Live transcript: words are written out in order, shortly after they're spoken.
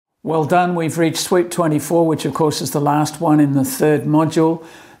Well done, we've reached sweep 24, which of course is the last one in the third module.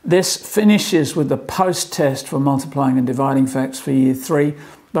 This finishes with the post-test for multiplying and dividing facts for year 3,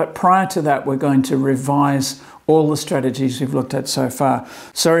 but prior to that we're going to revise all the strategies we've looked at so far.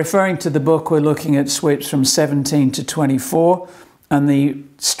 So referring to the book, we're looking at sweeps from 17 to 24, and the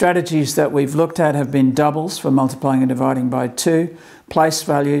strategies that we've looked at have been doubles for multiplying and dividing by 2, place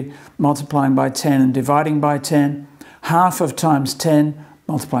value, multiplying by 10 and dividing by 10, half of times 10,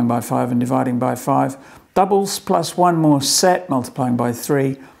 multiplying by 5 and dividing by 5, doubles plus one more set, multiplying by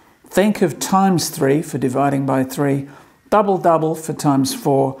 3, think of times 3 for dividing by 3, double for times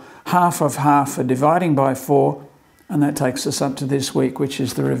 4, half of half for dividing by 4, and that takes us up to this week, which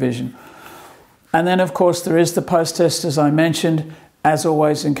is the revision. And then of course there is the post-test, as I mentioned. As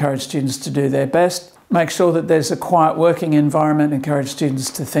always, encourage students to do their best. Make sure that there's a quiet working environment, encourage students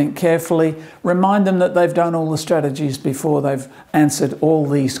to think carefully, remind them that they've done all the strategies before, they've answered all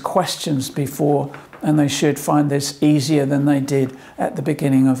these questions before, and they should find this easier than they did at the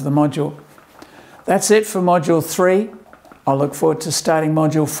beginning of the module. That's it for Module 3. I'll look forward to starting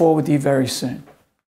Module 4 with you very soon.